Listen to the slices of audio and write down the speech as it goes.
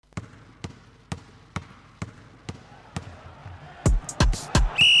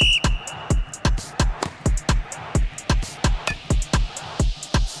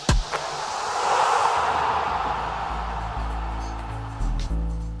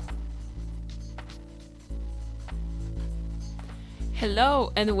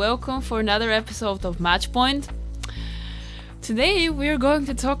Hello and welcome for another episode of Matchpoint. Today we're going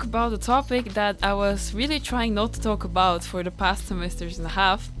to talk about a topic that I was really trying not to talk about for the past semesters and a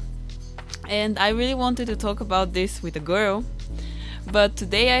half. And I really wanted to talk about this with a girl. But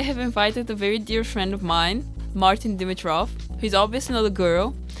today I have invited a very dear friend of mine, Martin Dimitrov, who's obviously not a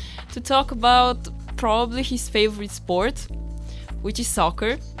girl, to talk about probably his favorite sport, which is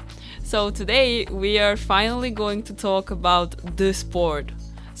soccer. So today we are finally going to talk about the sport,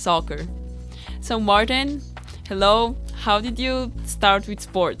 soccer. So Martin, hello, how did you start with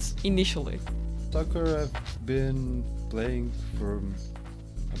sports initially? Soccer I've been playing from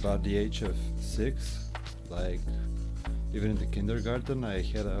about the age of 6, like even in the kindergarten I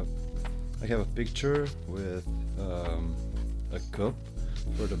have a picture with a cup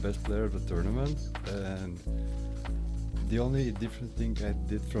for the best player of the tournament, and the only different thing I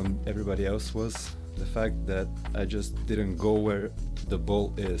did from everybody else was the fact that I just didn't go where the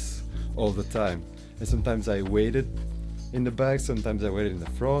ball is all the time. And sometimes I waited in the back, sometimes I waited in the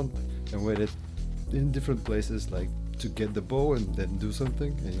front, and waited in different places, like to get the ball and then do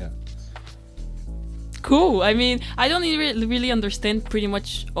something. And yeah. Cool. I mean, I don't really understand pretty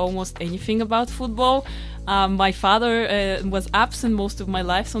much almost anything about football. My father was absent most of my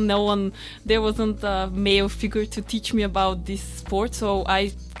life, so there wasn't a male figure to teach me about this sport. So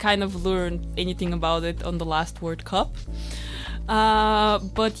I kind of learned anything about it on the last World Cup.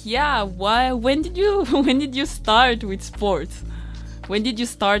 But yeah, when did you start with sports? When did you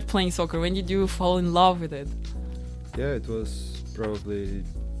start playing soccer? When did you fall in love with it? Yeah, it was probably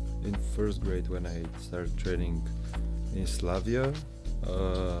in first grade when I started training in Slavia,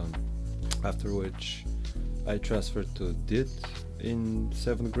 after which I transferred to DIT in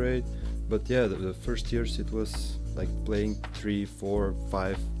 7th grade. But yeah, the first years it was like playing 3, 4,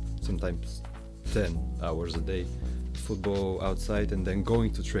 5, sometimes 10 hours a day football outside, and then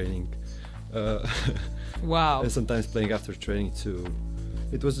going to training. Wow. And sometimes playing after training too.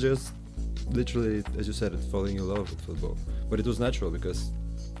 It was just literally, as you said, falling in love with football. But it was natural because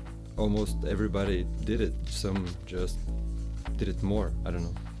almost everybody did it. Some just did it more. I don't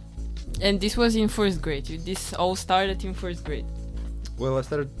know. And this was in first grade. This all started in first grade. Well, I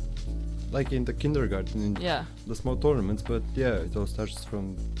started like in the kindergarten in the small tournaments, but yeah, it all starts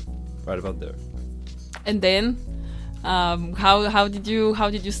from right about there. And then, how did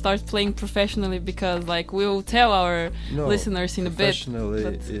you start playing professionally? Because like we'll tell our listeners in a bit.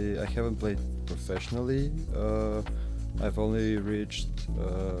 Professionally, I haven't played professionally. I've only reached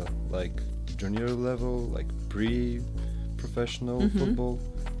like junior level, like pre-professional football,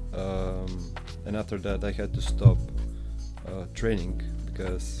 and after that I had to stop training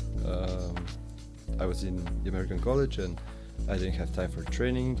because I was in the American college and I didn't have time for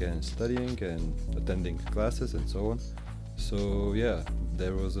training and studying and attending classes and so on. So yeah,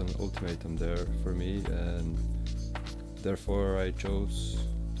 there was an ultimatum there for me, and therefore I chose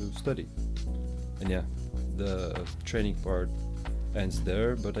to study. And yeah, the training part ends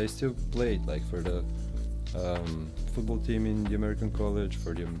there, but I still played like for the football team in the American college,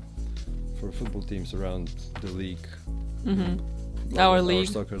 for football teams around the league, our league,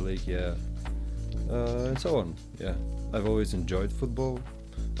 our soccer league, yeah, and so on. Yeah, I've always enjoyed football.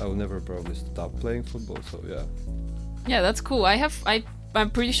 I will never probably stop playing football. So yeah. Yeah, that's cool. I'm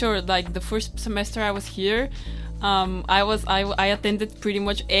pretty sure like the first semester I was here, I attended pretty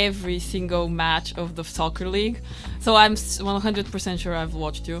much every single match of the soccer league, so I'm 100% sure I've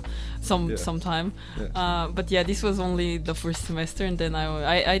watched you sometime. Yeah. But yeah, this was only the first semester, and then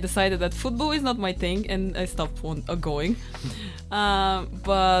I decided that football is not my thing, and I stopped going.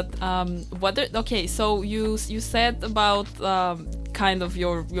 Okay, so you said about kind of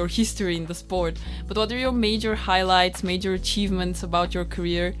your history in the sport, but what are your major highlights, major achievements about your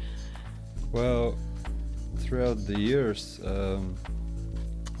career? Well, throughout the years,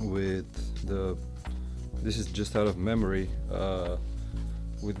 this is just out of memory,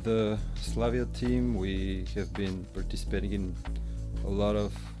 with the Slavia team we have been participating in a lot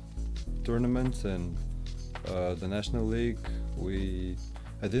of tournaments, and the National League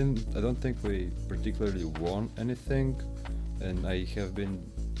I don't think we particularly won anything, and I have been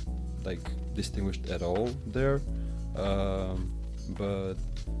like distinguished at all there, but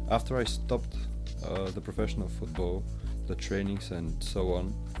after I stopped the professional football, the trainings and so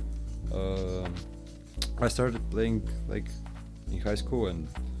on, I started playing like in high school, and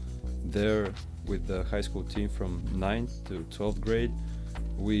there with the high school team from 9th to 12th grade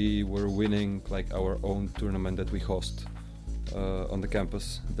we were winning like our own tournament that we host on the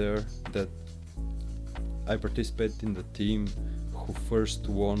campus there. That I participated in the team who first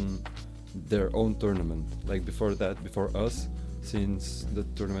won their own tournament. Like before us, since the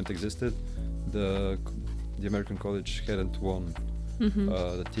tournament existed, the American college hadn't won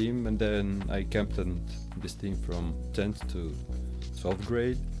the team, and then I captained this team from 10th to 12th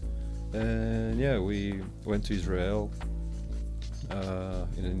grade, and yeah, we went to Israel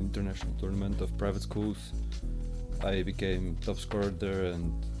in an international tournament of private schools. I became top scorer there,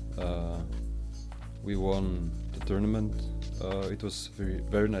 and we won the tournament. It was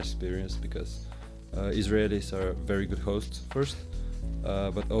very nice experience because Israelis are very good hosts first,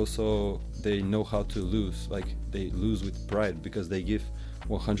 but also they know how to lose. Like, they lose with pride because they give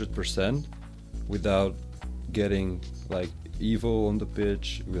 100% without getting like evil on the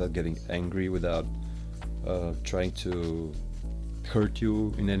pitch, without getting angry, without trying to hurt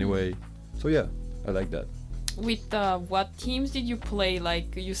you in any way. So yeah, I like that. With what teams did you play?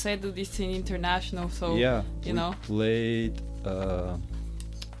 Like you said that it's an international, so yeah, you we know. Played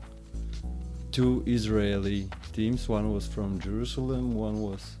 2 Israeli teams. One was from Jerusalem, one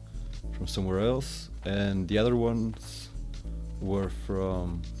was from somewhere else, and the other ones were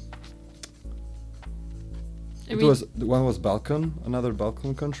from. One was Balkan, another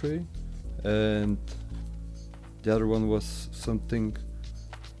Balkan country, and the other one was something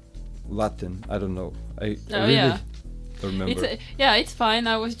Latin. I don't know. I really don't remember. It's fine.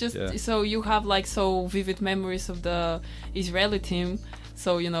 I was just so you have like so vivid memories of the Israeli team,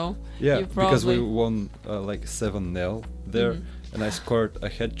 so you know. Yeah, you because we won like 7-0 there, and I scored a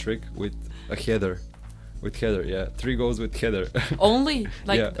hat trick with a header. With header, yeah, 3 goals with header. Only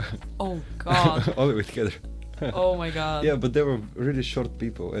like, oh god. Only with header. Oh my god. Yeah, but they were really short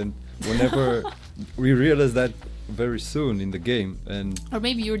people, and whenever we realized that very soon in the game, and or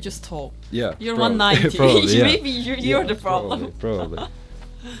maybe you're just tall. Yeah, you're 190. Probably, yeah. Maybe you're the problem. Probably.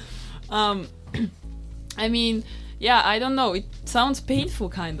 I mean, yeah, I don't know. It sounds painful,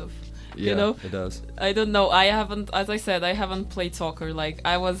 kind of. Yeah, you know, it does. I don't know. I haven't, as I said, I haven't played soccer. Like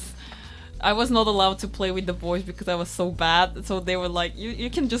I was not allowed to play with the boys because I was so bad. So they were like, "You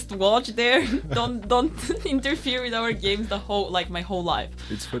can just watch there. don't interfere with our games." My whole life.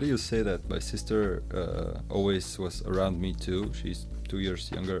 It's funny you say that. My sister always was around me too. She's 2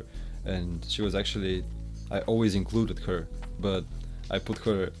 years younger, and she was actually. I always included her, but I put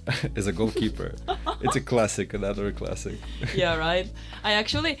her as a goalkeeper. It's a classic, another classic. Yeah, right. I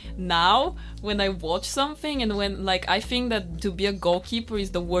actually now when I watch something and when like I think that to be a goalkeeper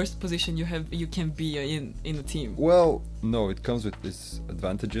is the worst position you can be in a team. Well, no, it comes with these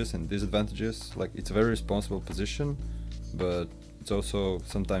advantages and disadvantages. Like it's a very responsible position, but it's also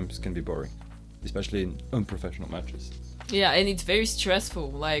sometimes can be boring, especially in unprofessional matches. Yeah, and it's very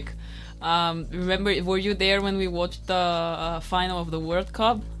stressful. Like. Remember, were you there when we watched the final of the World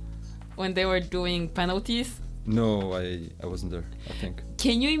Cup when they were doing penalties? No, I wasn't there, I think.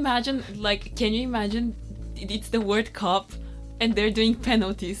 Can you imagine it's the World Cup and they're doing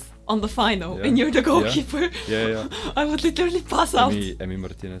penalties on the final and you're the goalkeeper? Yeah. I would literally pass out. Emi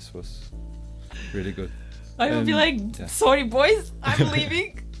Martinez was really good. I would be like, sorry boys, I'm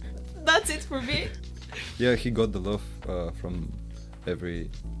leaving. That's it for me. Yeah, he got the love from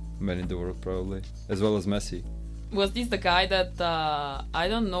every man in the world, probably, as well as Messi. Was this the guy that I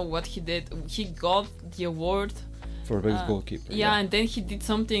don't know what he did? He got the award for best goalkeeper. Yeah, and then he did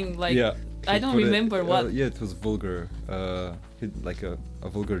something like I don't remember what. It was vulgar. Like a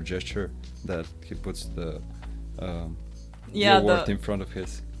vulgar gesture that he puts the award in front of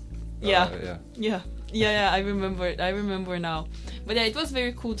his. I remember now. But yeah, it was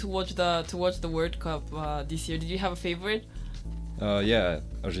very cool to watch the World Cup this year. Did you have a favorite?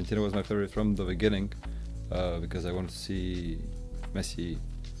 Argentina was my favorite from the beginning because I wanted to see Messi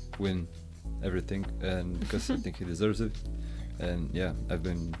win everything, and because I think he deserves it. And yeah, I've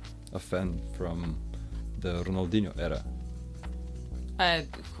been a fan from the Ronaldinho era.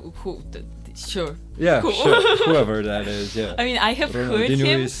 Sure. Yeah, cool. Sure. Whoever that is, yeah. I mean, I have heard Ronaldinho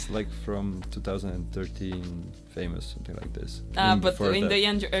him. is like from 2013, famous, something like this. But in the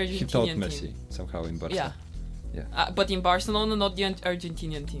Argentinian he taught team. Messi somehow in Barca. Yeah. But in Barcelona, not the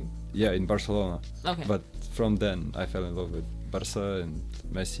Argentinian team. Yeah, in Barcelona. Okay. But from then, I fell in love with Barca and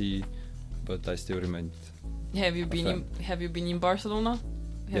Messi, but I still remained. Have you been in Barcelona?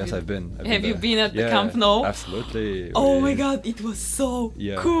 Yes, I've been. Have you been at the Camp Nou? Absolutely. Oh my God, it was so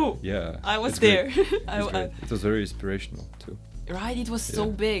cool. Yeah. I was there. It was very inspirational too. Right, it was so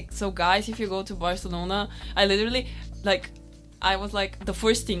big. So guys, if you go to Barcelona, I literally I was like, the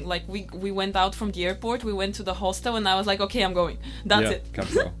first thing, like we went out from the airport, we went to the hostel, and I was like, okay, I'm going. That's it.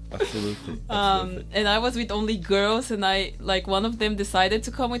 Absolutely. Absolutely. And I was with only girls, and I like one of them decided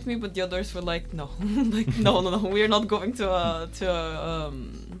to come with me, but the others were like, no, like no, we're not going to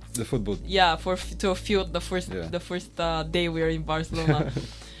the football. Yeah, to a field the first day we were in Barcelona.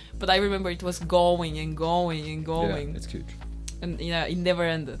 But I remember it was going and going and going. Yeah, it's huge. And yeah, it never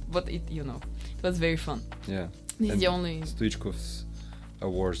ended. But it was very fun. Yeah. This is the only Stoichkov's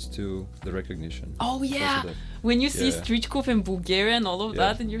awards to the recognition. Oh yeah, when you see Stoichkov in Bulgaria and all of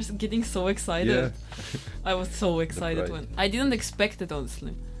that, and you're getting so excited. Yeah. I was so excited when I didn't expect it,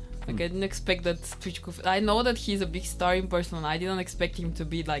 honestly. Like I didn't expect that Stoichkov. I know that he's a big star in Barcelona. I didn't expect him to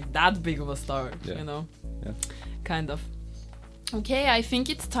be like that big of a star. You know, kind of. Okay, I think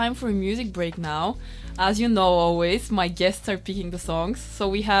it's time for a music break now. As you know, always my guests are picking the songs. So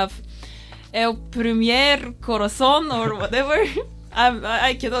we have El Primer Corazón or whatever.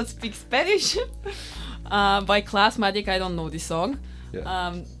 I cannot speak Spanish. By Classmatic. I don't know this song.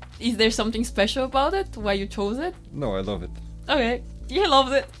 Yeah. Is there something special about it? Why you chose it? No, I love it. Okay. He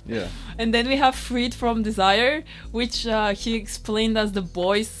loved it. Yeah. And then we have Freed from Desire, which he explained as the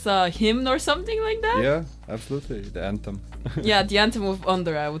boys' hymn or something like that. Yeah, absolutely. The anthem. Yeah, the anthem of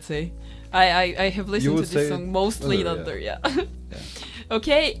Under, I would say. I have listened to this song mostly in Under, yeah.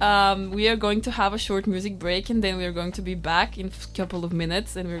 Okay, we are going to have a short music break, and then we are going to be back in a couple of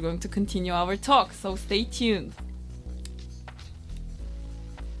minutes, and we're going to continue our talk, so stay tuned.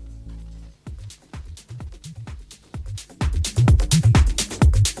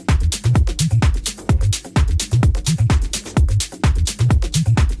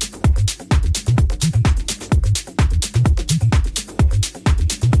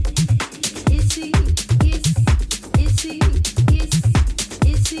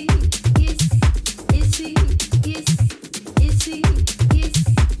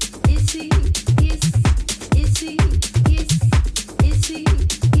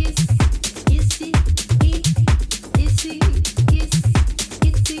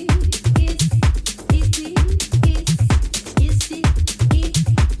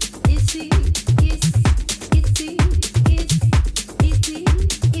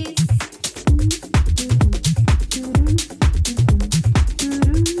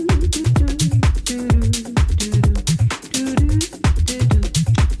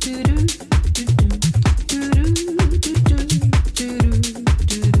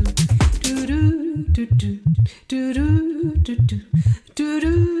 Do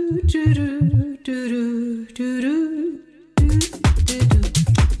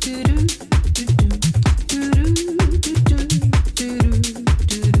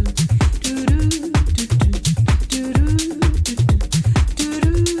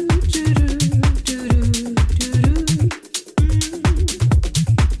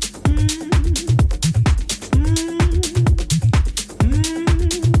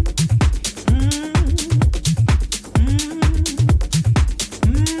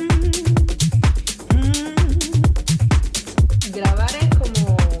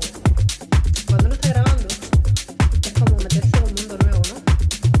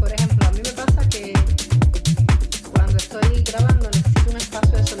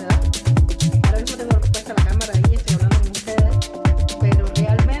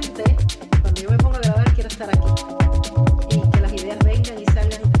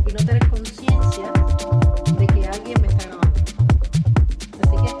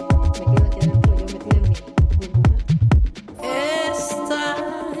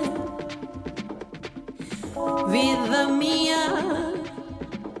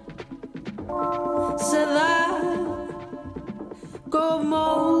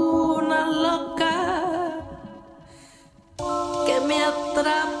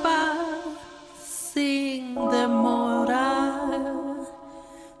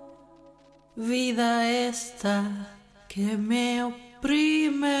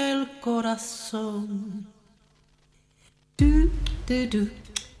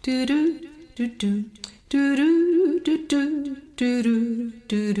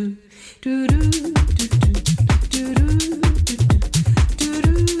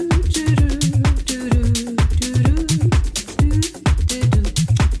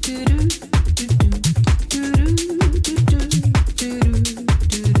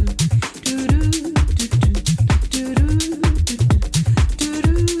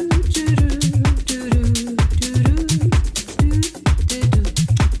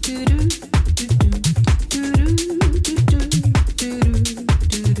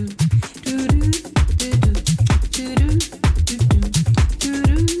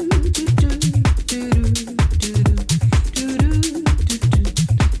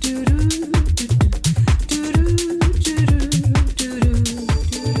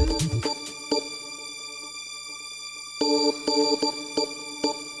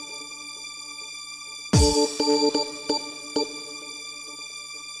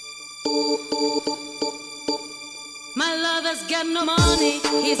My lover's got no money,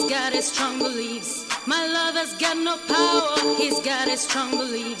 he's got his strong beliefs. My lover's got no power, he's got his strong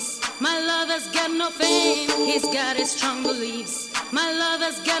beliefs. My lover's got no fame, he's got his strong beliefs. My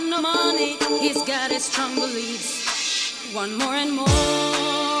lover's got no money, he's got his strong beliefs. Want more and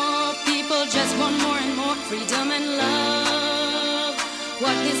more, people just want more and more freedom and love.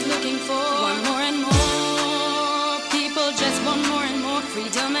 What he's looking for, want more and more, people just want more and more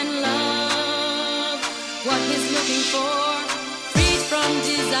freedom and love. What he's looking for, freed from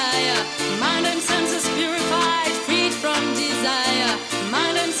desire, mind and senses purified, freed from desire,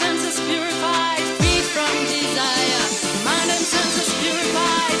 mind and senses purified, freed from desire, mind and senses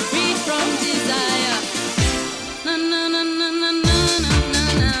purified, freed from desire. Na na na na na na na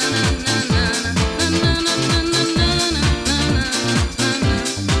na na na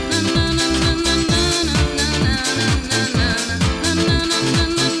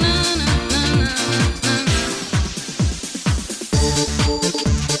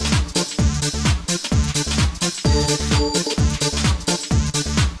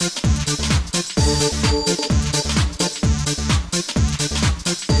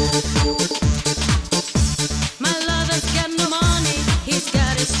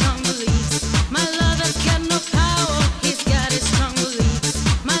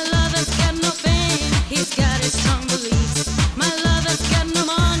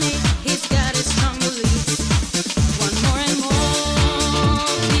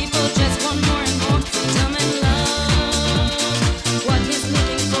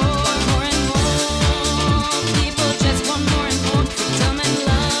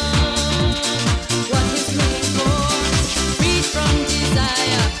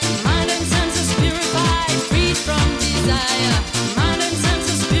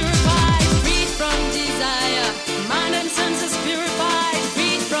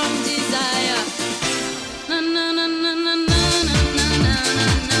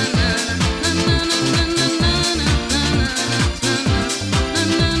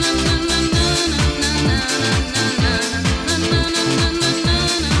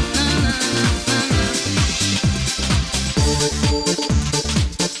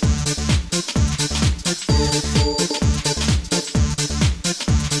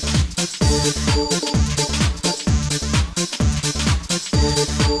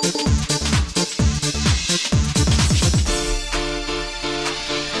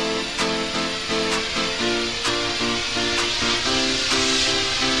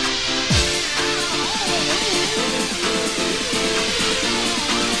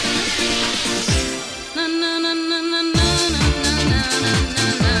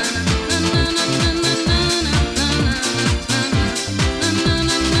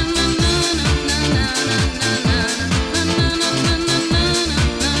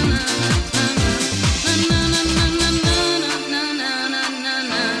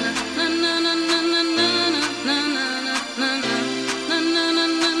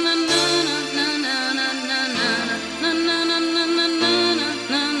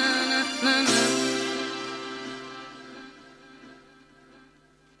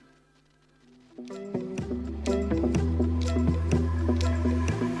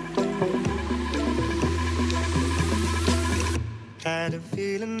Had a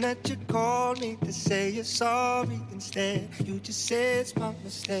feeling that you called me to say you're sorry. Instead, you just said it's my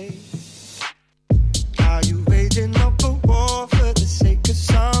mistake. Are you waging up a war for the sake of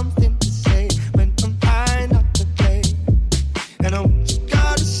something to say when I'm high not to play? And I what you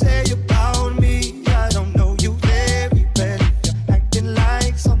gotta say about me, I don't know you very well. You're acting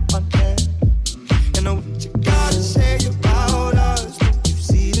like someone else. And I what you gotta say about us, don't you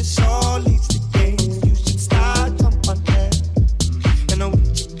see this all leads to games? You should start someone else. And I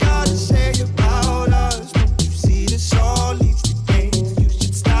what you gotta say about us, don't you see this all leads to games? You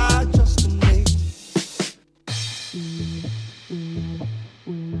should start trusting me.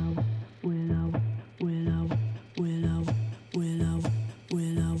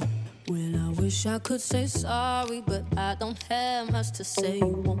 Wish I could say sorry, but I don't have much to say. You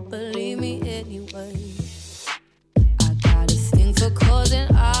won't believe me anyway. I got a thing for causing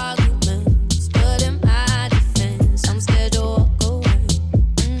arguments, but in my defense, I'm scared to walk away.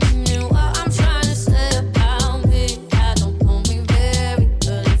 And what I'm trying to say about me, I don't know me very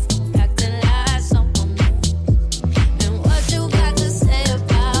well if I'm acting like someone else. And what you got to say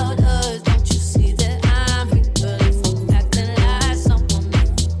about us, don't you see that I'm real if I'm acting like someone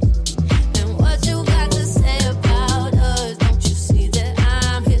else? And what you got to say about us, don't you see that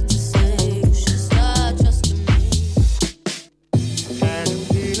I'm here to say you should start trusting me? Had a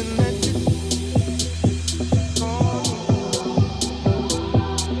feeling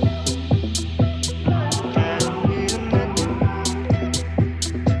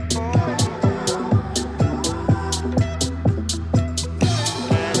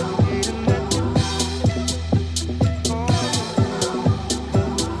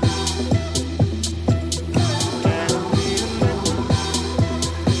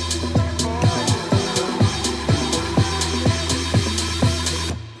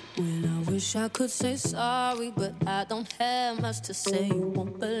could say sorry, but I don't have much to say. You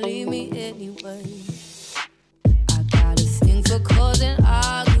won't believe me anyway. I got a thing for causing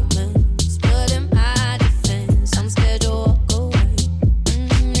arguments, but in my defense, I'm scared you'll walk away.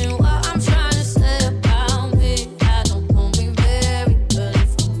 And what I'm trying to say about me, I don't know me very well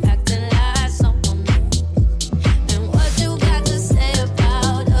if I'm acting like someone else. And what you got to say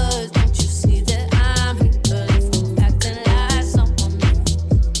about us, don't you see that I'm here, but if I'm acting like someone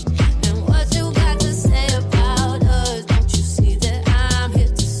else. And what you got to say about us, don't you see that I'm here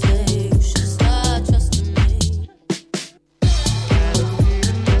to say you should start trusting me.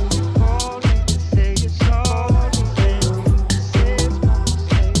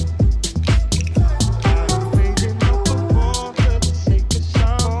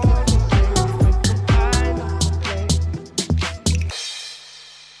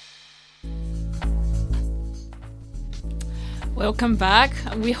 Welcome back.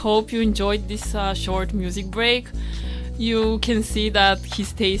 We hope you enjoyed this short music break. You can see that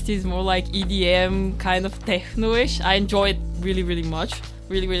his taste is more like EDM, kind of techno-ish. I enjoy it really, really much.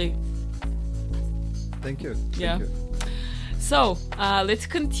 Really, really. Thank you. Yeah. Thank you. So, let's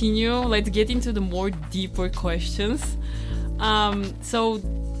continue. Let's get into the more deeper questions. So,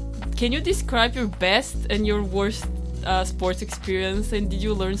 can you describe your best and your worst sports experience? And did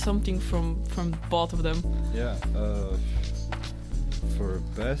you learn something from both of them? Yeah. For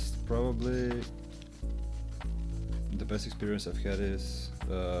best, probably the best experience I've had is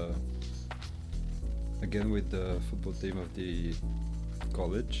again with the football team of the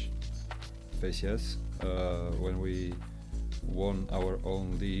college, Ep.6, when we won our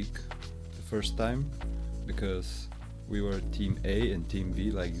own league the first time, because we were Team A and Team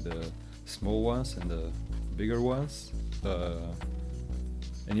B, like the small ones and the bigger ones,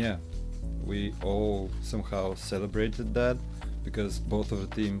 and yeah, we all somehow celebrated that, because both of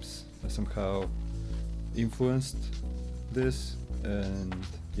the teams somehow influenced this, and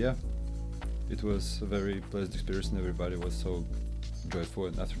yeah, it was a very pleasant experience and everybody was so joyful,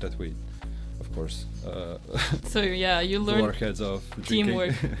 and after that we, of course, So yeah, you blew our learned heads off drinking.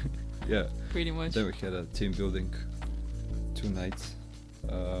 teamwork. Yeah, pretty much. then we had a team building 2 nights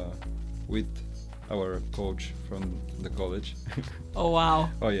with our coach from the college. Oh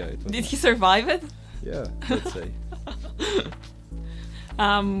wow. Oh yeah, it was Did nice. he survive it? Yeah, let's say.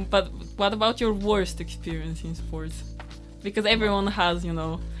 But what about your worst experience in sports? Because everyone has, you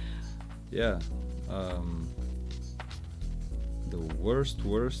know. Yeah. The worst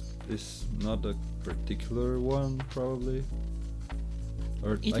is not a particular one, probably.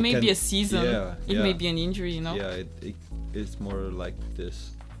 Or It I may be can- a season. Yeah, It yeah. may be an injury, you know. Yeah, it's more like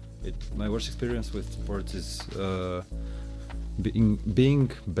this. My worst experience with sports is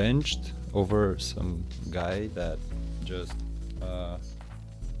being benched over some guy that just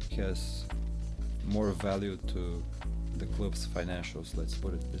has more value to the club's financials. Let's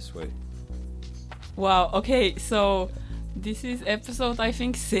put it this way. Wow. Okay, so this is episode, I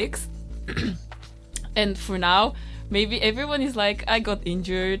think, 6. And for now, maybe everyone is like, I got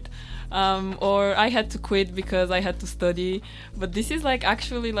injured, or I had to quit because I had to study. But this is like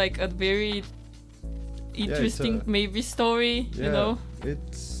actually like a very interesting maybe story, Yeah, you know.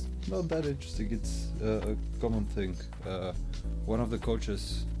 it's not that interesting. It's a common thing. One of the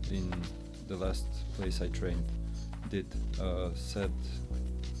coaches in the last place I trained said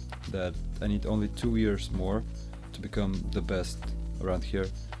that I need only 2 years more to become the best around here,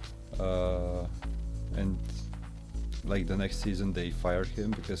 and like the next season they fired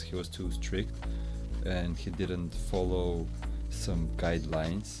him because he was too strict and he didn't follow some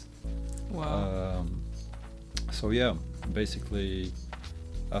guidelines. Wow. So yeah, basically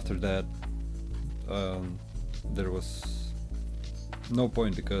after that there was no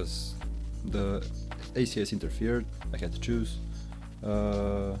point because the ACS interfered. I had to choose,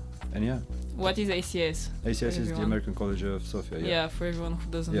 and yeah. What is ACS? ACS For is the everyone. American College of Sofia. Yeah, for everyone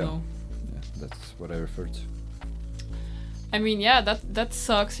who doesn't Yeah. know. Yeah, that's what I referred to. I mean, yeah, that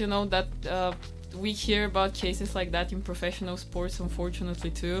sucks, you know, that we hear about cases like that in professional sports,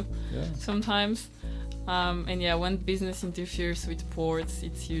 unfortunately, too, Yeah. sometimes. And yeah, when business interferes with sports,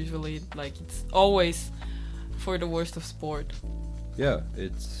 it's usually like, it's always for the worst of sport. Yeah,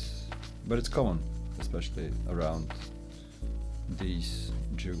 but it's common, especially around these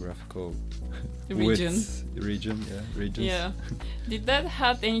geographical Regions. regions. Yeah. Did that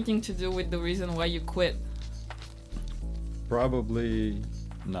have anything to do with the reason why you quit? Probably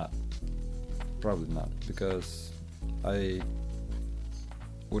not, because I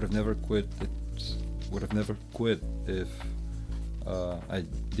would have never quit if I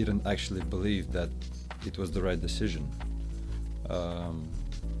didn't actually believe that it was the right decision.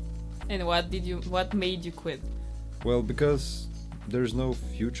 And what made you quit? Well, because there's no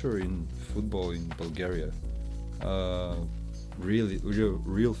future in football in Bulgaria. Really,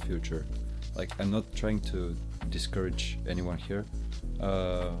 real future. Like, I'm not trying to discourage anyone here.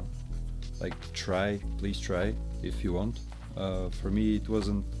 Like, please try if you want. For me, it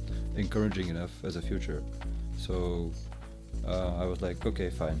wasn't encouraging enough as a future. So I was like, okay,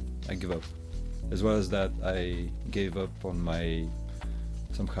 fine, I give up. As well as that, I gave up on my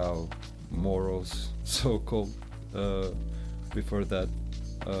somehow morals, so-called, before that,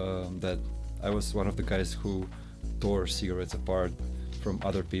 that I was one of the guys who tore cigarettes apart from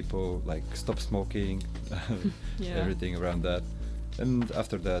other people, like stop smoking, everything around that. And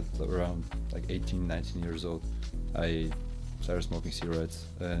after that, around like 18, 19 years old, I started smoking cigarettes,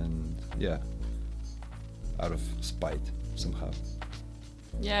 and out of spite somehow.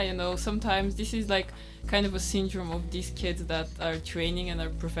 Yeah, sometimes this is like kind of a syndrome of these kids that are training and are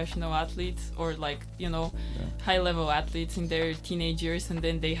professional athletes, or like, high level athletes in their teenage years, and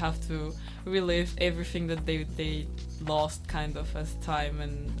then they have to relive everything that they lost kind of as time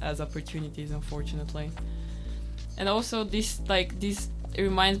and as opportunities, unfortunately. And also this it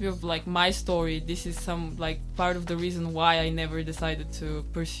reminds me of like my story. This is some like part of the reason why I never decided to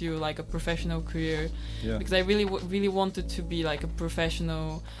pursue like a professional career, because I really wanted to be like a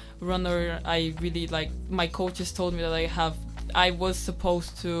professional runner. I really like, my coaches told me that I was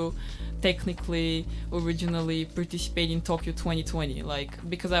supposed to technically originally participate in Tokyo 2020, like,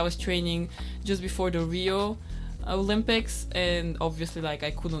 because I was training just before the Rio Olympics, and obviously like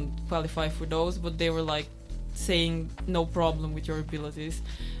I couldn't qualify for those, but they were like saying no problem with your abilities.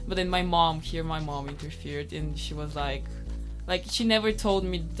 But then my mom interfered, and she was like she never told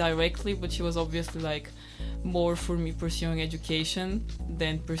me directly, but she was obviously like more for me pursuing education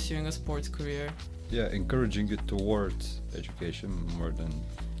than pursuing a sports career. Yeah, encouraging you towards education more than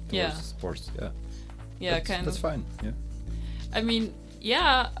towards sports. That's fine. I mean,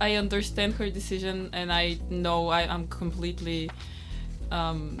 I understand her decision, and I know I'm completely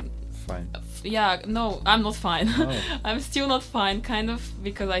fine. No, I'm not fine. Oh. I'm still not fine, kind of,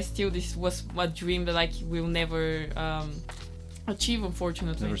 because this was a dream that I will never achieve,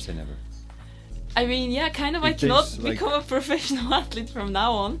 unfortunately. Never say never. I mean, kind of. I cannot become a professional athlete from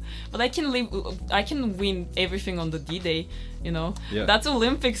now on, but I can win everything on the D-Day, That's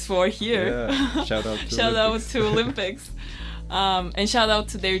Olympics for here. Yeah. Shout out to Olympics. And shout out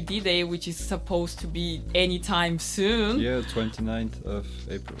to their D-Day, which is supposed to be anytime soon. 29th of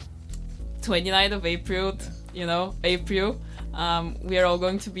April. 29th of April, April. We are all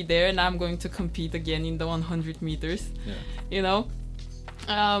going to be there, and I'm going to compete again in the 100 meters.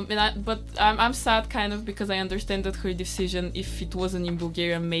 But I'm sad kind of, because I understand that her decision, if it wasn't in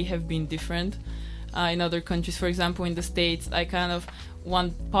Bulgaria, may have been different. In other countries, for example, in the States, I kind of, one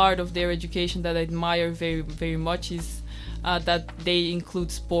part of their education that I admire very, very much is that they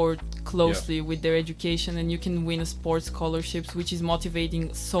include sport closely with their education, and you can win a sports scholarships, which is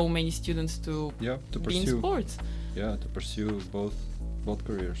motivating so many students to be in sports. To pursue both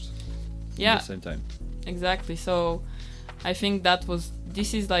careers at the same time. Exactly. So I think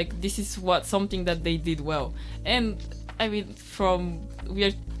this is something that they did well. And I mean, we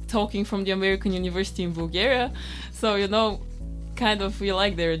are talking from the American University in Bulgaria, so kind of we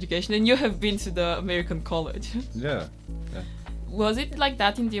like their education. And you have been to the American college. Yeah. Was it like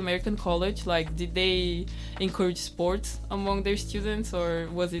that in the American college? Like, did they encourage sports among their students, or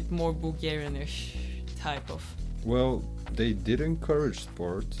was it more Bulgarianish type of? Well, they did encourage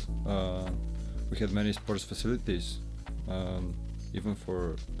sports. We had many sports facilities. Even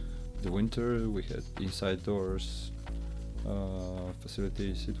for the winter, we had inside doors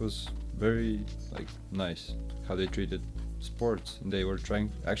facilities. It was very nice how they treated sports, and they were trying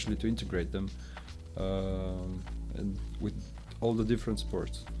actually to integrate them and with all the different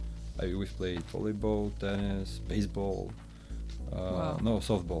sports. We've played volleyball, tennis, baseball,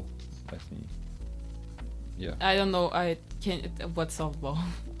 softball, I think. Yeah. I don't know. What's softball?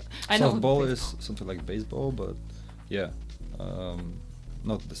 Softball is something like baseball, but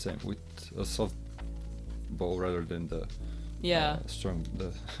not the same, with a softball rather than the strong,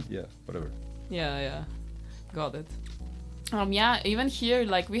 whatever. Yeah, got it. Even here,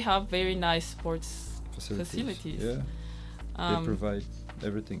 we have very nice sports facilities. Yeah. They provide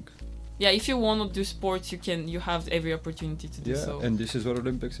everything. Yeah, if you want to do sports, you have every opportunity to do so. And this is what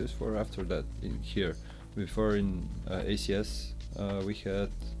Olympics is for. After that, here, before in ACS, we had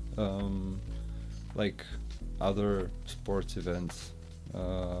other sports events,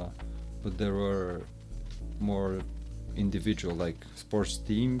 but there were more individual, sports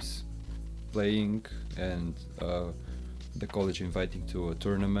teams playing, and the college inviting to a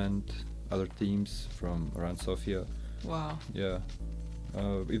tournament other teams from around Sofia. Wow. Yeah,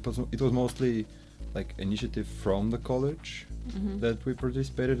 it was mostly like initiative from the college that we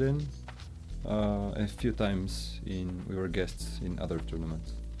participated in. A few times we were guests in other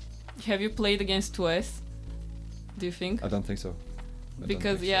tournaments. Have you played against US? Do you think? I don't think so.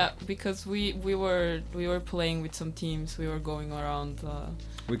 Because we were playing with some teams. We were going around.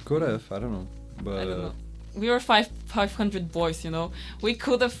 We could have. I don't know. But I don't know. We were 500 boys, you know. We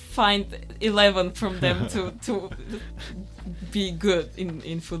could have find 11 from them to be good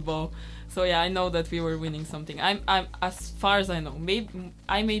in football. So yeah, I know that we were winning something. I'm as far as I know. Maybe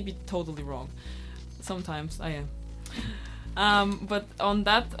I may be totally wrong. Sometimes I am. But on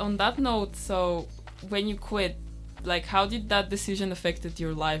that note, so when you quit, like, how did that decision affected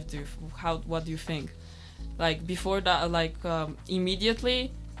your life? What do you think? Like before that, like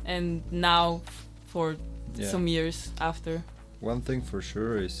immediately, and now for some years after. One thing for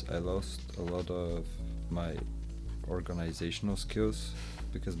sure is I lost a lot of my organizational skills,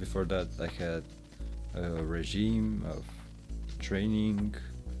 because before that I had a regime of training,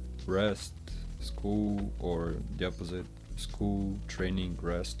 rest, school, or the opposite, school, training,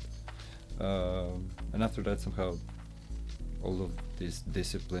 rest. And after that somehow all of this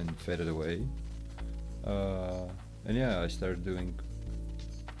discipline faded away. And yeah, I started doing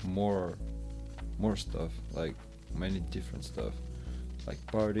more stuff, like many different stuff, like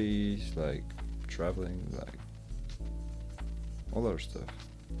parties, like traveling, like all other stuff,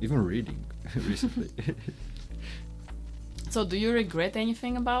 even reading recently. So do you regret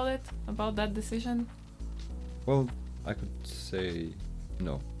anything about that decision? Well, I could say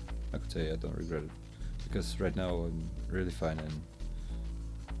no. I could say I don't regret it, because right now I'm really fine, and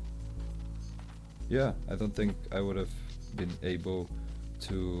yeah, I don't think I would have been able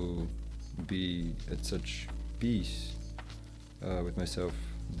to be at such peace with myself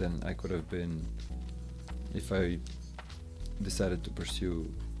than I could have been if I decided to pursue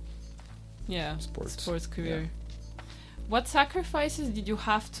sports career. Yeah. What sacrifices did you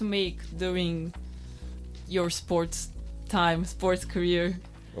have to make during your sports career?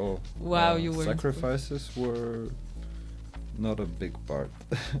 Oh, wow, you were sacrifices were not a big part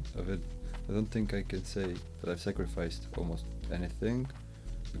of it. I don't think I can say that I've sacrificed almost anything,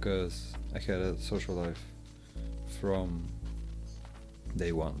 because I had a social life from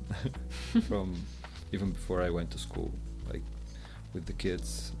day one, from even before I went to school, like with the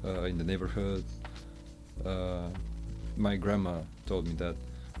kids in the neighborhood. My grandma told me that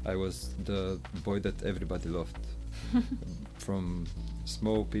I was the boy that everybody loved, from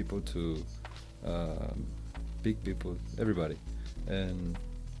small people to big people, everybody. And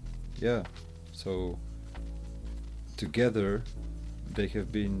yeah, so together they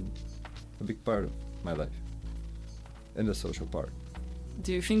have been a big part of my life, and the social part.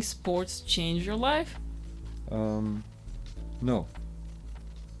 Do you think sports changed your life? No,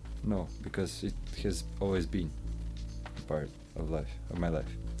 because it has always been a part of my life.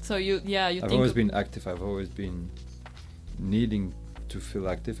 So I've always been active. I've always been needing to feel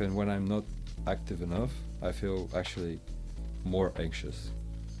active, and when I'm not active enough, I feel actually more anxious.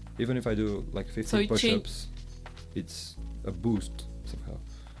 Even if I do like 50 push-ups, it's a boost somehow.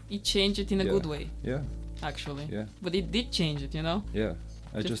 It changed it in a good way. Yeah. Actually. Yeah. But it did change it, you know? Yeah.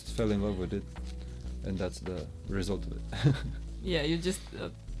 I just fell in love with it, and that's the result of it. Yeah, you just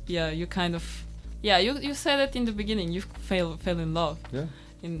you kind of you said it in the beginning. You fell in love. Yeah.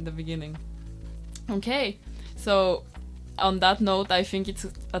 In the beginning. Okay. So on that note, I think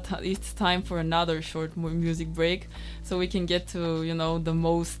it's time for another short music break, so we can get to the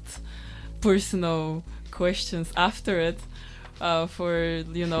most personal questions after it, for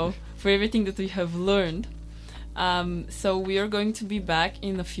everything that we have learned. So we are going to be back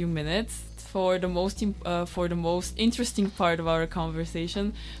in a few minutes for the most interesting part of our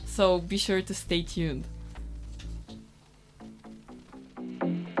conversation. So be sure to stay tuned.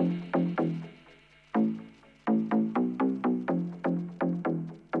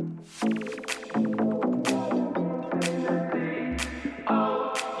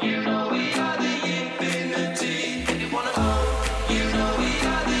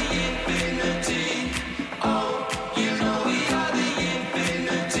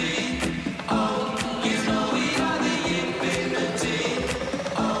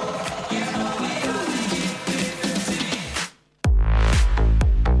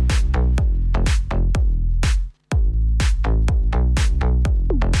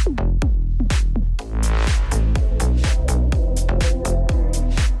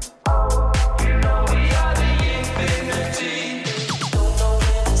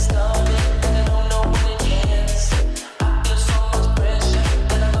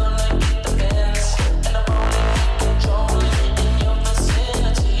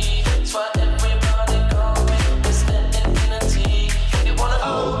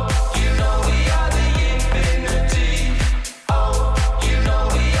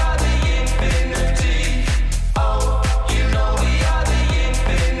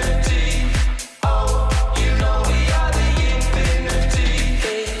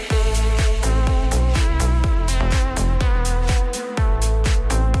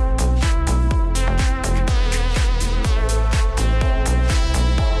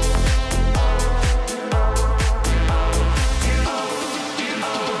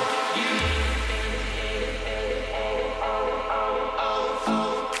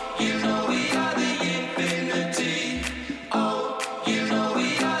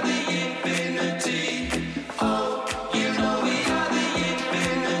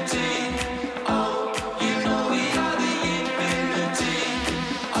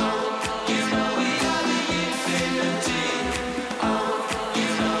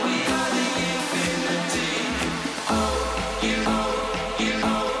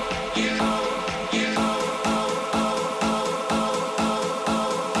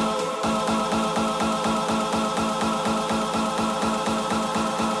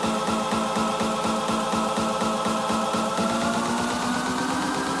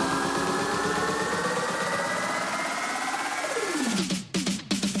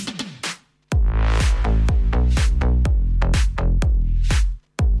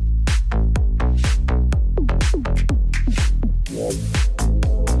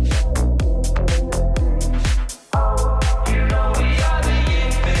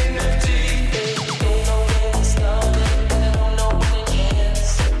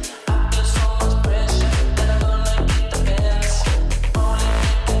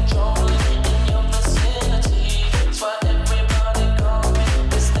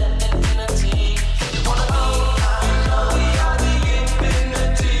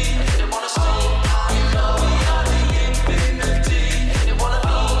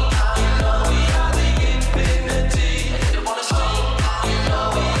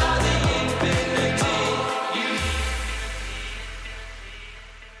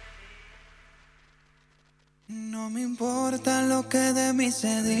 me importa lo que de mí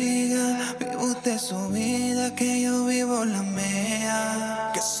se diga, vive usted su vida, que yo vivo la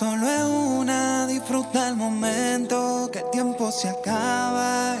mía. Que solo es una, disfruta el momento, que el tiempo se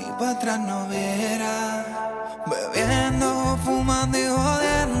acaba y para atrás no verá. Bebiendo, fumando y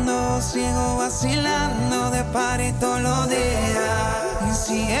jodiendo, sigo vacilando de party todos los días. Y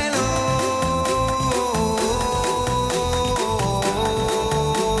cielo.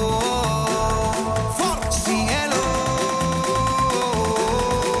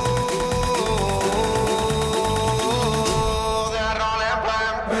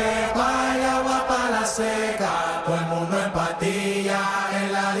 Todo el mundo en patilla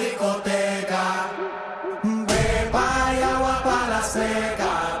en la discoteca. Pepa y agua para la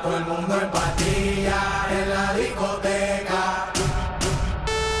seca. Todo el mundo en patilla en la discoteca.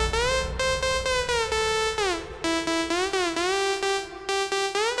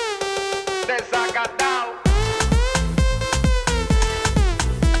 Desacatado.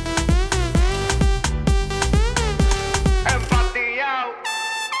 Empatillado.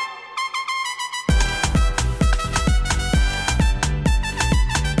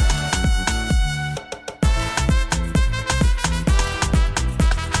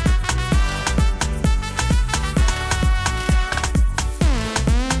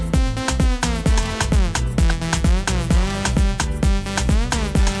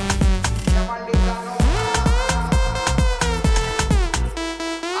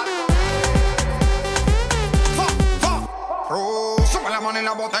 Y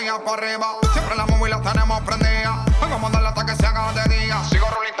la botella para arriba, siempre la móvil la tenemos prendida. Vengo a mandarla hasta que se haga de día. Sigo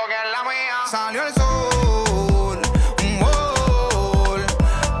rulito que es la mía. Salió el sol, un gol.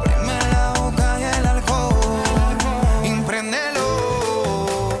 Prime la boca y el alcohol. Impréndelo,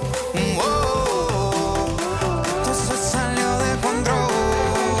 un gol. Esto se salió de control.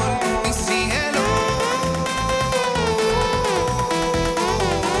 Y síguelo.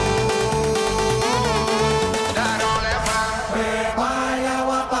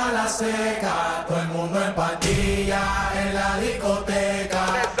 Seca, todo el mundo en patilla en la discoteca.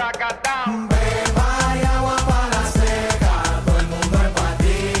 Beba y agua para la seca, todo el mundo en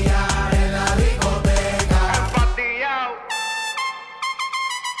patilla en la discoteca. Empatillao.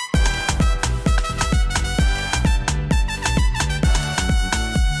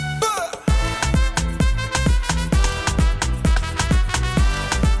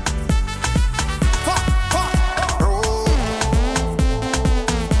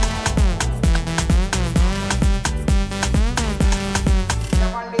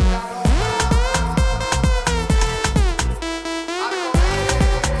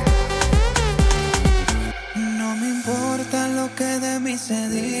 Se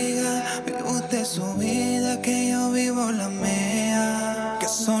diga, vive usted su vida, que yo vivo la mía. Que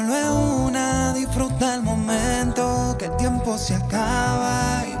solo es una, disfruta el momento, que el tiempo se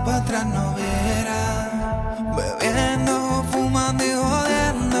acaba y para atrás no verá. Bebiendo, fumando y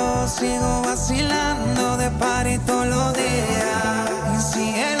jodiendo, sigo vacilando de party todos los días. Y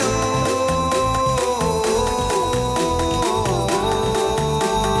cielo.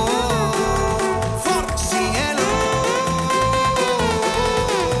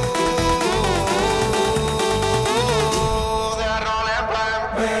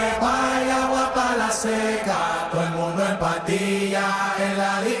 Seca, todo el mundo en patilla en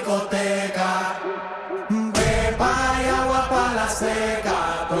la discoteca. Pepa y agua para la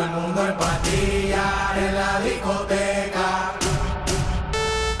seca, todo el mundo en patilla en la discoteca.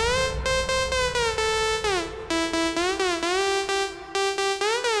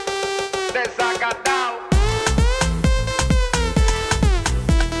 Desacatado.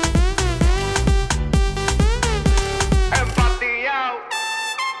 Empatillao.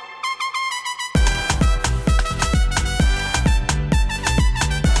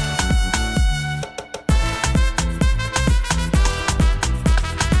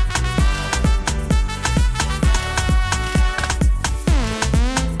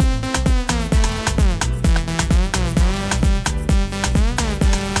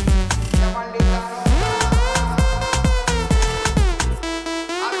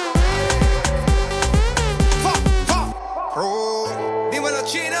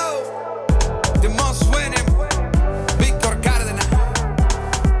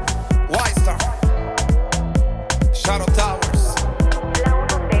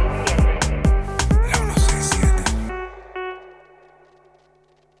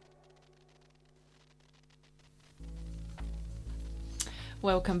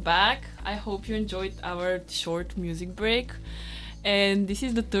 Welcome back. I hope you enjoyed our short music break. And this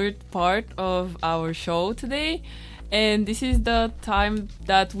is the third part of our show today. And this is the time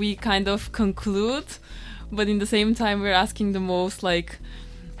that we kind of conclude but in the same time we're asking the most like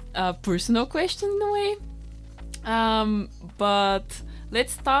personal question in a way. But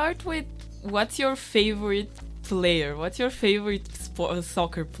let's start with, what's your favorite player? What's your favorite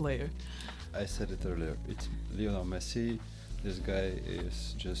soccer player? I said it earlier. It's Lionel Messi. This guy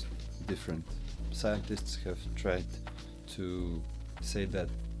is just different. Scientists have tried to say that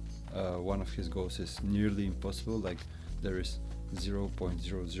one of his goals is nearly impossible. Like there is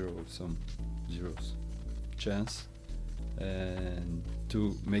 0.00 some zeros chance, and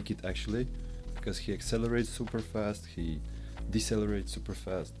to make it actually, because he accelerates super fast, he decelerates super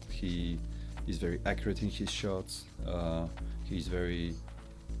fast, he is very accurate in his shots, he's very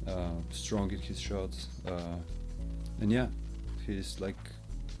strong in his shots, and yeah, he's like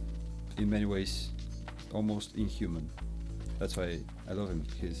in many ways almost inhuman. That's why I love him.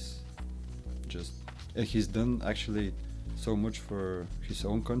 He's done actually so much for his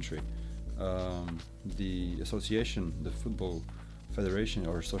own country. The association, the football federation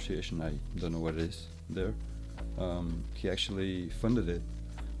or association, I don't know what it is there, he actually funded it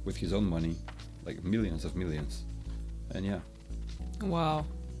with his own money, like millions of millions. And yeah. Wow.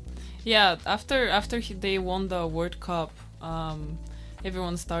 Yeah, after they won the World Cup,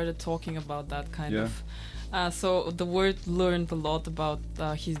 everyone started talking about that kind of. So the world learned a lot about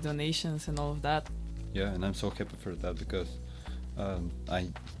his donations and all of that. Yeah, and I'm so happy for that, because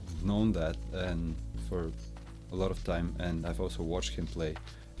I've known that and for a lot of time, and I've also watched him play.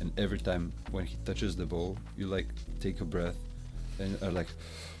 And every time when he touches the ball, you like take a breath and are like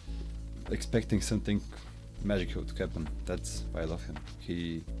expecting something magical to happen. That's why I love him.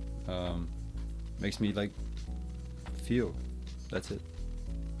 He makes me like feel. That's it.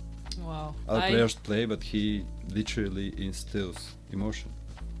 Wow. Other players play, but he literally instills emotion.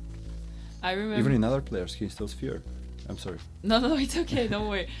 I remember. Even in other players, he instills fear. I'm sorry. No, it's okay. Don't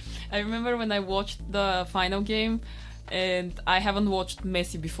worry. I remember when I watched the final game, and I haven't watched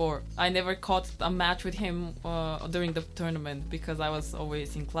Messi before. I never caught a match with him during the tournament because I was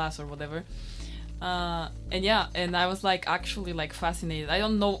always in class or whatever. And I was like actually like fascinated.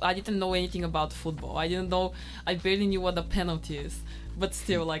 I didn't know anything about football. I barely knew what a penalty is. But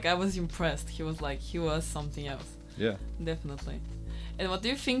still, like, I was impressed. He was something else. Yeah. Definitely. And what do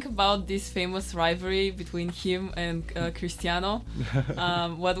you think about this famous rivalry between him and Cristiano?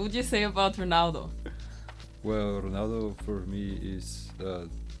 What would you say about Ronaldo? Well, Ronaldo for me is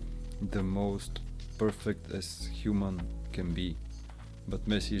the most perfect as human can be. But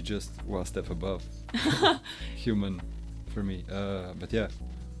Messi is just one step above human for me. But yeah,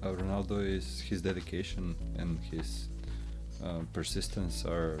 Ronaldo is his dedication and his persistence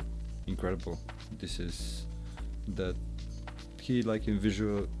are incredible. This is that he like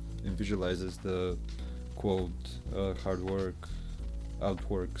visualizes the quote, hard work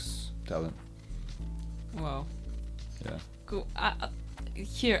outworks talent. Wow. Yeah. Cool.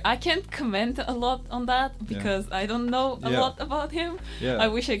 I can't comment a lot on that because I don't know a lot about him. Yeah. I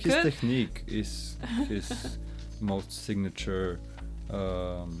wish I could. His technique is his most signature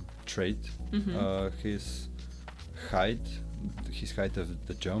trait. His height of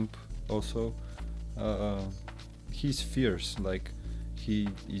the jump also. He's fierce. Like he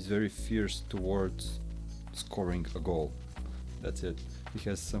is very fierce towards scoring a goal. That's it. He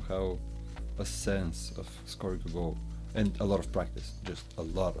has somehow a sense of scoring a goal. And a lot of practice, just a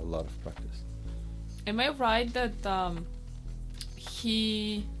lot of practice. Am I right that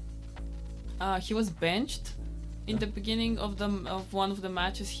he was benched in the beginning of one of the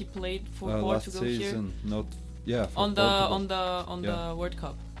matches he played for Portugal last season, here? For on Portugal. The World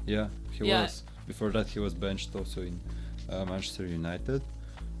Cup. Yeah, he was. Before that, he was benched also in Manchester United.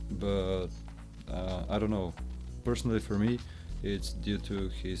 But I don't know. Personally, for me, it's due to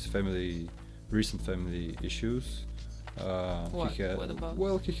his recent family issues. What about?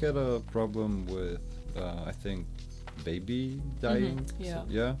 Well, he had a problem with, I think, baby dying.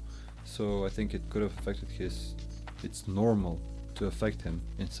 So I think it could have affected it's normal to affect him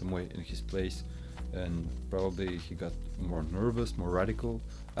in some way in his place, and probably he got more nervous, more radical.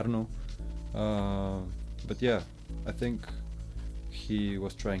 I don't know. But yeah, I think he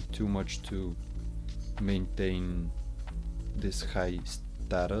was trying too much to maintain this high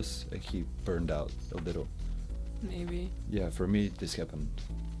status, and he burned out a little. Maybe. Yeah, for me this happened.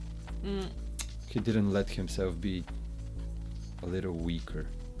 He didn't let himself be a little weaker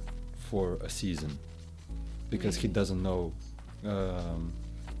for a season because he doesn't know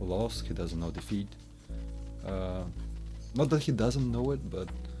loss, he doesn't know defeat. Not that he doesn't know it, but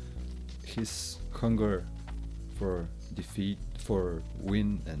his hunger for defeat, for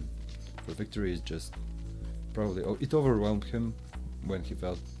win and for victory is just probably it overwhelmed him when he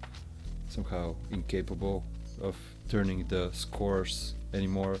felt somehow incapable of turning the scores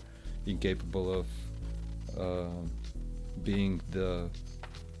anymore, incapable of being the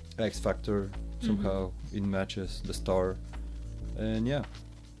X factor somehow in matches, the star. And yeah,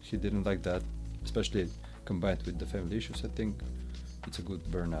 he didn't like that, especially combined with the family issues. I think it's a good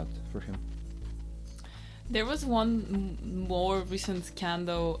burnout for him. There was one more recent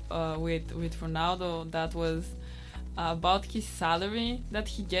scandal with Ronaldo that was about his salary that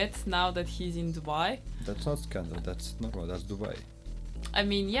he gets now that he's in Dubai. That's not scandal, that's normal, that's Dubai. I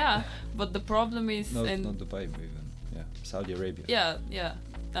mean, yeah, but the problem is... No, it's not Dubai even. Yeah, Saudi Arabia. Yeah.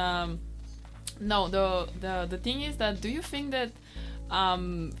 No, the thing is that, do you think that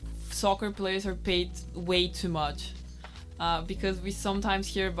soccer players are paid way too much? Because we sometimes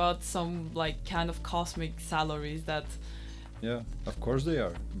hear about some like kind of cosmic salaries that... Yeah, of course they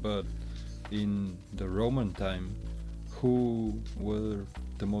are. But in the Roman time, who were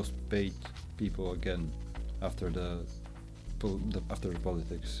the most paid people again after after the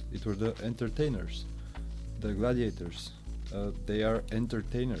politics? It were the entertainers, the gladiators. They are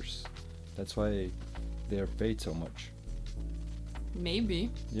entertainers. That's why they are paid so much. Maybe.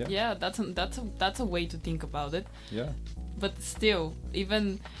 Yeah, that's a way to think about it. Yeah. But still,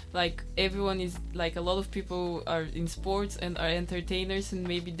 even like everyone is like, a lot of people are in sports and are entertainers, and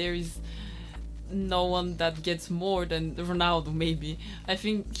maybe there is no one that gets more than Ronaldo. Maybe I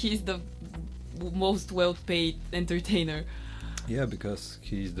think he's the most well-paid entertainer. Yeah, because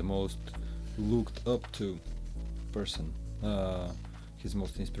he's the most looked up to person. He's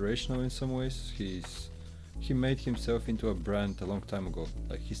most inspirational in some ways. He made himself into a brand a long time ago.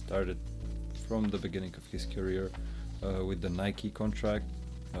 Like, he started from the beginning of his career with the Nike contract,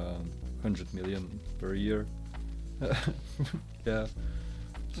 100 million per year. Yeah,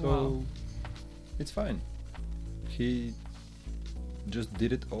 so Wow. It's fine. He just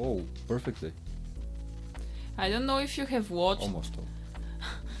did it all perfectly. I don't know if you have watched. Almost all.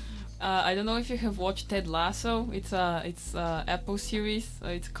 I don't know if you have watched Ted Lasso. It's a Apple series.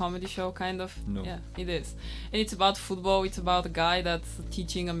 It's a comedy show, kind of. No. Yeah, it is, and it's about football. It's about a guy that's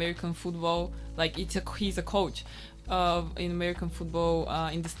teaching American football. Like, he's a coach in American football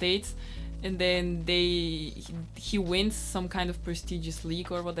in the States, and then he wins some kind of prestigious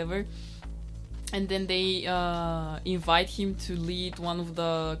league or whatever, and then they invite him to lead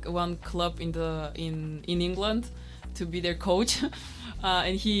one club in England to be their coach.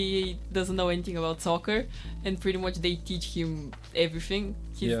 And he doesn't know anything about soccer, and pretty much they teach him everything.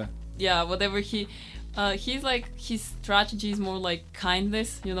 Whatever he's like, his strategy is more like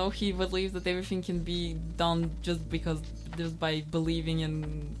kindness. He believes that everything can be done just by believing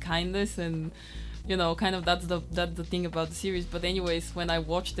in kindness, and kind of that's the thing about the series. But anyways, when I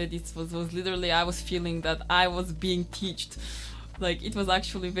watched it, it was literally, I was feeling that I was being taught. Like, it was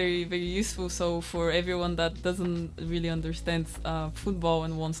actually very, very useful. So for everyone that doesn't really understand football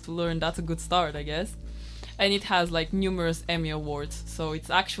and wants to learn, that's a good start, I guess. And it has like numerous Emmy awards, so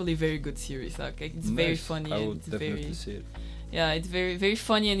it's actually a very good series. Okay, it's very funny. I and would it's definitely very, see it. yeah, it's very, very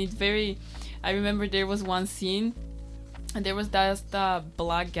funny, and it's very. I remember there was one scene, and there was that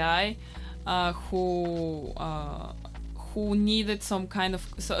black guy who needed some kind of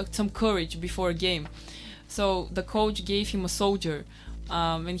some courage before a game. So the coach gave him a soldier,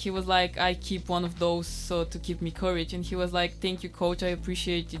 and he was like, I keep one of those to keep me courage. And he was like, thank you, coach, I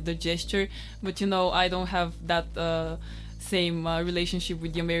appreciate the gesture, but I don't have that same relationship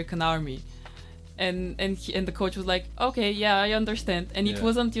with the American army. And the coach was like, okay, yeah, I understand. And it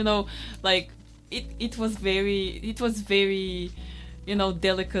wasn't, like, it was very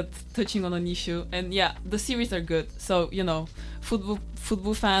delicate, touching on an issue. And yeah, the series are good. So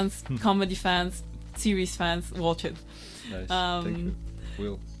football fans, comedy fans, series fans, watch it. Nice. Thank you.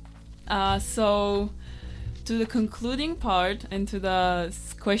 Will. So to the concluding part, and to the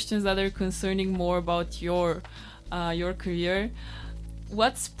questions that are concerning more about your career,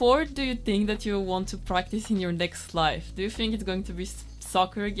 what sport do you think that you want to practice in your next life? Do you think it's going to be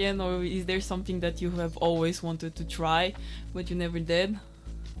soccer again, or is there something that you have always wanted to try but you never did?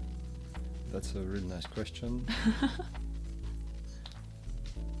 That's a really nice question.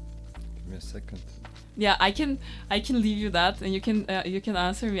 Give me a second. Yeah, I can leave you that, and you can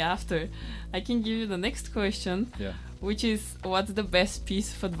answer me after. I can give you the next question, which is, what's the best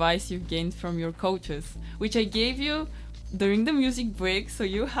piece of advice you've gained from your coaches? Which I gave you during the music break, so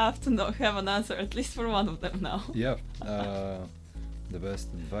you have to have an answer at least for one of them now. Yeah, the best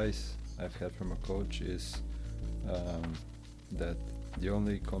advice I've had from a coach is that the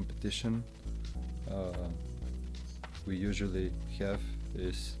only competition we usually have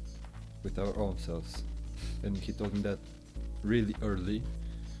is with our own selves. And he told me that really early,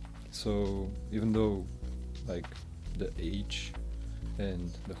 So even though like the age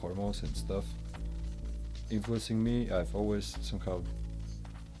and the hormones and stuff influencing me, I've always somehow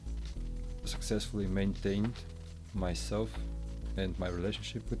successfully maintained myself and my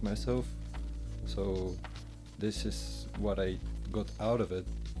relationship with myself. So this is what I got out of it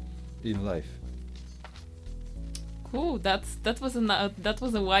in life. Cool. That was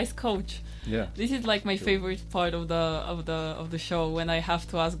a wise coach. Yeah. This is like my Sure. favorite part of the show, when I have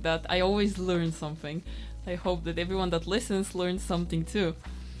to ask that. I always learn something. I hope that everyone that listens learns something too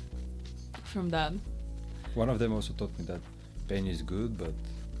from that. One of them also taught me that pain is good, but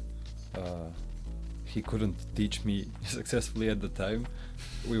he couldn't teach me successfully at the time.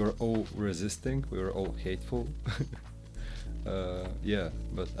 We were all resisting, we were all hateful. Yeah,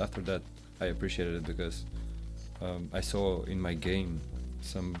 but after that I appreciated it because I saw in my game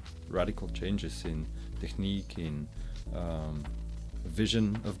some radical changes in technique, in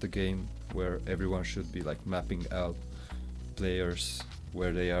vision of the game, where everyone should be like mapping out players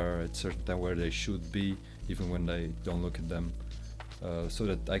where they are at certain time, where they should be, even when I don't look at them, so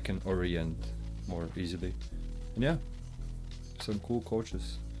that I can orient more easily. And yeah, some cool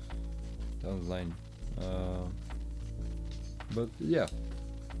coaches down the line. But yeah,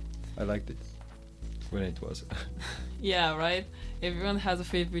 I liked it when it was. Yeah, right? Everyone has a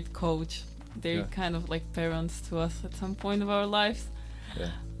favorite coach. They're Yeah. kind of like parents to us at some point of our lives.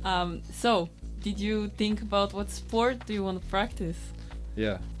 Yeah. So, did you think about what sport do you want to practice?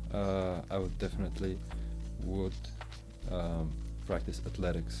 Yeah, I would definitely practice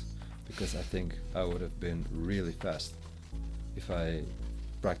athletics, because I think I would have been really fast if I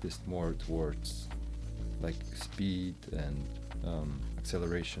practiced more towards like speed and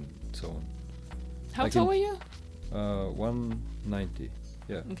acceleration and so on. How Like tall in- are you? 190.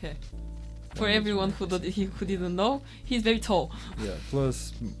 Yeah. Okay. For 190, everyone who didn't know, he's very tall. Yeah.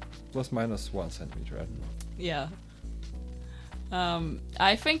 Plus minus 1 centimeter. I don't know. Yeah.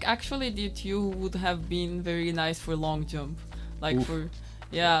 I think actually that you would have been very nice for long jump. Like Oof.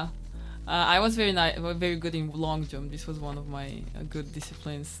 yeah. I was very good in long jump. This was one of my good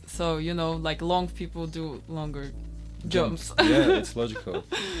disciplines. So, like long people do longer jumps. Yeah, it's logical,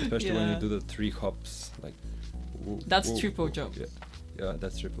 especially when Yeah. you do the 3 hops. Like. That's triple jump. Yeah. Yeah,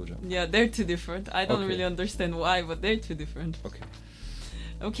 that's triple jump. Yeah, they're two different. I don't Okay. really understand why, but they're two different. Okay.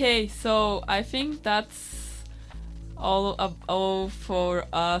 Okay, so I think that's all for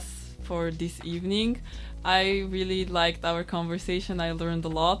us for this evening. I really liked our conversation. I learned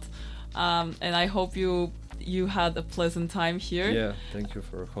a lot, and I hope you had a pleasant time here. Yeah, thank you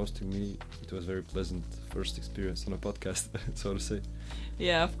for hosting me. It was very pleasant first experience on a podcast, so to say.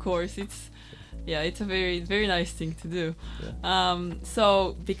 Yeah, of course. It's a very, very nice thing to do. Yeah.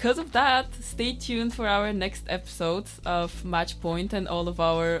 So because of that, stay tuned for our next episodes of Matchpoint and all of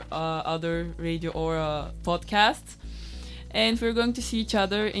our other Radio Aura podcasts. And we're going to see each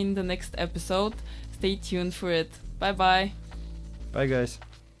other in the next episode. Stay tuned for it. Bye bye. Bye, guys.